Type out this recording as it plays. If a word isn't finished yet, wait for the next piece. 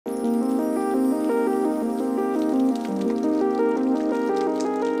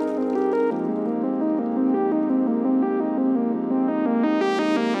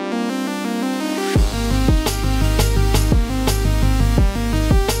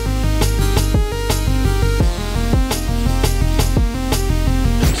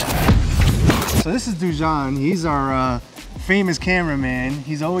Dušan. He's our famous cameraman.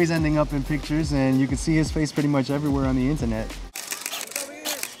 He's always ending up in pictures, and you can see his face pretty much everywhere on the internet.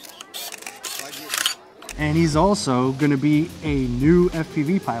 And he's also going to be a new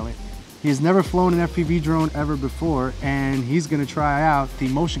FPV pilot. He has never flown an FPV drone ever before, and he's going to try out the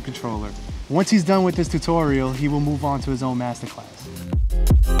motion controller. Once he's done with this tutorial, he will move on to his own masterclass.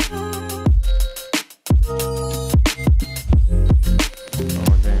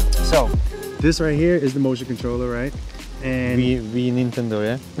 Oh, damn. So, this right here is the motion controller, right? And we Nintendo,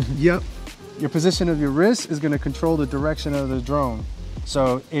 yeah? Yep. Your position of your wrist is going to control the direction of the drone.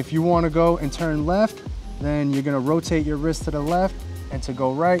 So if you want to go and turn left, then you're going to rotate your wrist to the left, and to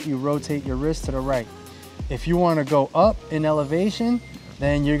go right, you rotate your wrist to the right. If you want to go up in elevation,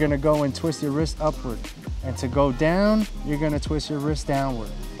 then you're going to go and twist your wrist upward. And to go down, you're going to twist your wrist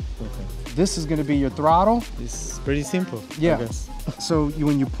downward. Okay. This is going to be your throttle. It's pretty simple, Yeah. I guess. So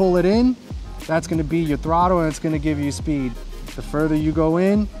when you pull it in, that's going to be your throttle, and it's going to give you speed. The further you go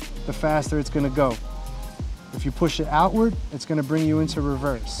in, the faster it's going to go. If you push it outward, it's going to bring you into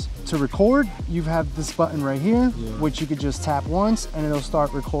reverse. To record, you have this button right here, which you could just tap once and it'll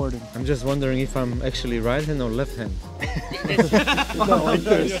start recording. I'm just wondering if I'm actually right hand or left hand.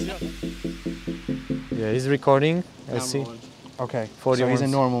 Yeah, he's recording. I see. Okay, 40 so he's in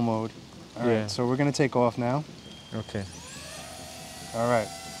ones. normal mode. All Yeah. right, so we're going to take off now. Okay. All right.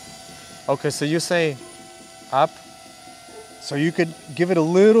 Okay, so you say up. So you could give it a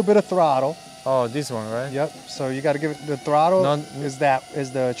little bit of throttle. Oh, this one, right? Yep. So you got to give it the throttle. Is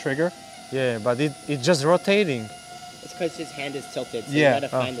the trigger? Yeah, but it's just rotating. It's because his hand is tilted. So Yeah. You gotta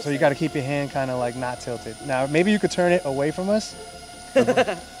find the So you got to keep your hand kind of like not tilted. Now maybe you could turn it away from us.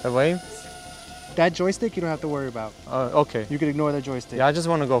 Away? That joystick you don't have to worry about. Okay. You could ignore the joystick. Yeah, I just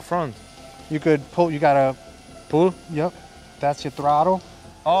want to go front. You could pull. You gotta pull. Yep. That's your throttle.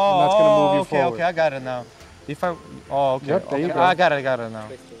 Oh, and that's gonna move you okay, forward. okay, I got it now. If I, oh, okay, Yep, there you okay. go. I got it now.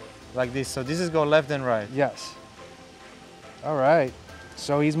 Like this. So this is go left and right. Yes. All right.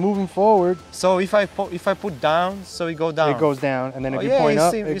 So he's moving forward. So if I put down, so it go down. It goes down, and then if you yeah, point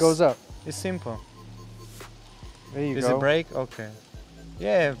up, it it goes up. It's simple. There you Is go. it brake? Okay.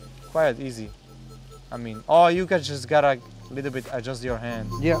 Yeah, quite easy. I mean, oh, you can just gotta little bit adjust your hand.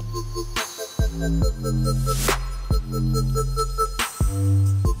 Yeah.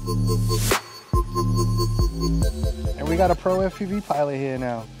 And we got a pro FPV pilot here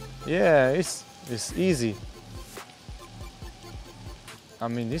now. Yeah, it's easy. I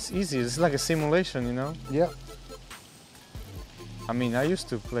mean, it's easy. It's like a simulation, you know? Yeah. I mean, I used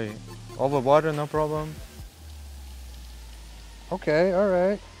to play over water, no problem. Okay, all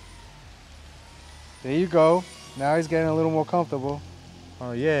right. There you go. Now he's getting a little more comfortable.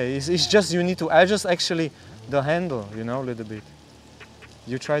 Oh yeah, it's just you need to adjust actually the handle, you know, a little bit.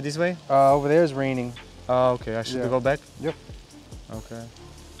 You try this way? Over there is raining. Oh, okay. I should go back? Yep. Okay.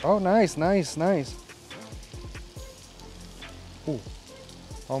 Oh, nice, nice, nice. Ooh,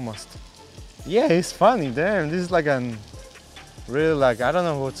 almost. Yeah, it's funny. Damn, this is like a real, like, I don't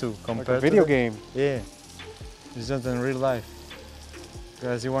know what to compare Like a video to game. Yeah. It's just in real life.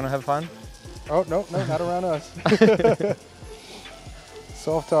 Guys, you want to have fun? Oh, no, no, not around us.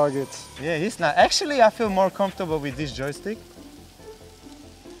 Soft targets. Yeah, it's not. Actually, I feel more comfortable with this joystick.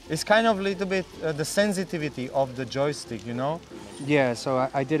 It's kind of a little bit the sensitivity of the joystick, you know? Yeah, so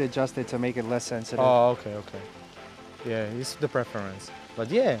I did adjust it to make it less sensitive. Oh, okay, okay. Yeah, it's the preference. But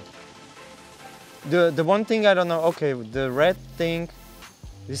yeah, the one thing I don't know, okay, the red thing,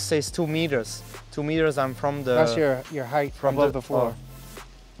 this says 2 meters. 2 meters, I'm from the... That's your height from above the floor.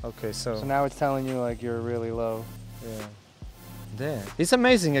 Oh. Okay, so... So now it's telling you like you're really low. Yeah. There. It's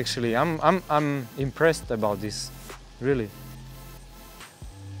amazing actually. I'm impressed about this, really.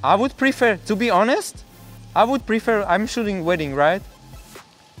 I would prefer, to be honest, I would prefer, I'm shooting wedding, right?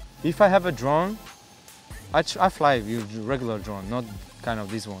 If I have a drone, I fly with regular drone, not kind of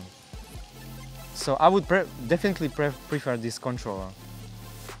this one. So I would definitely prefer this controller.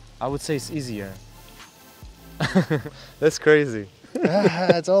 I would say it's easier. That's crazy.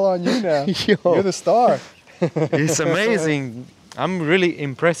 It's all on you now. Yo. You're the star. It's amazing. I'm really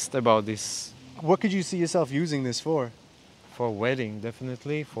impressed about this. What could you see yourself using this for? For wedding,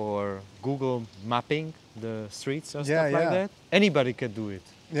 definitely. For Google mapping the streets and Yeah, stuff like yeah. that. Anybody could do it.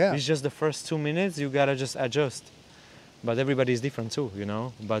 Yeah. It's just the first 2 minutes, you gotta just adjust. But everybody is different too, you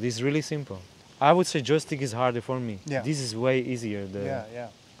know? But it's really simple. I would say joystick is harder for me. Yeah. This is way easier. Yeah.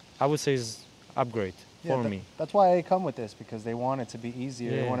 I would say it's upgrade for me. That's why they come with this, because they want it to be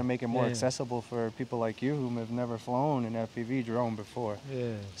easier. They Yeah, want to make it more yeah. accessible for people like you who have never flown an FPV drone before.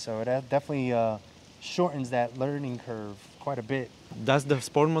 Yeah. So it definitely shortens that learning curve quite a bit. Does the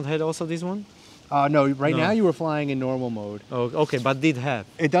sport mode have also this one? No, right No. now you were flying in normal mode. Oh, okay, but did have.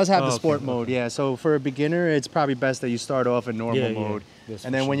 It does have the Oh, sport okay, mode, okay. yeah. So for a beginner, it's probably best that you start off in normal Yeah, yeah. mode. Yes,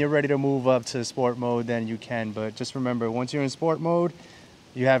 And for then when sure. you're ready to move up to sport mode, then you can. But just remember, once you're in sport mode,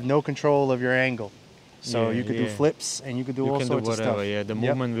 you have no control of your angle. So Yeah, you could do yeah. flips and you could do You all can do sorts of whatever, stuff. yeah. The Yep.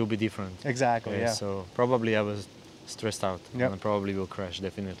 movement will be different. Exactly, yeah. So probably I was stressed out Yep. and I probably will crash,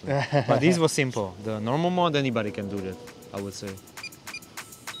 definitely. But this was simple. The normal mode, anybody can do that, I would say.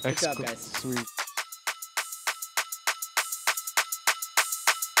 Good job, guys. Sweet.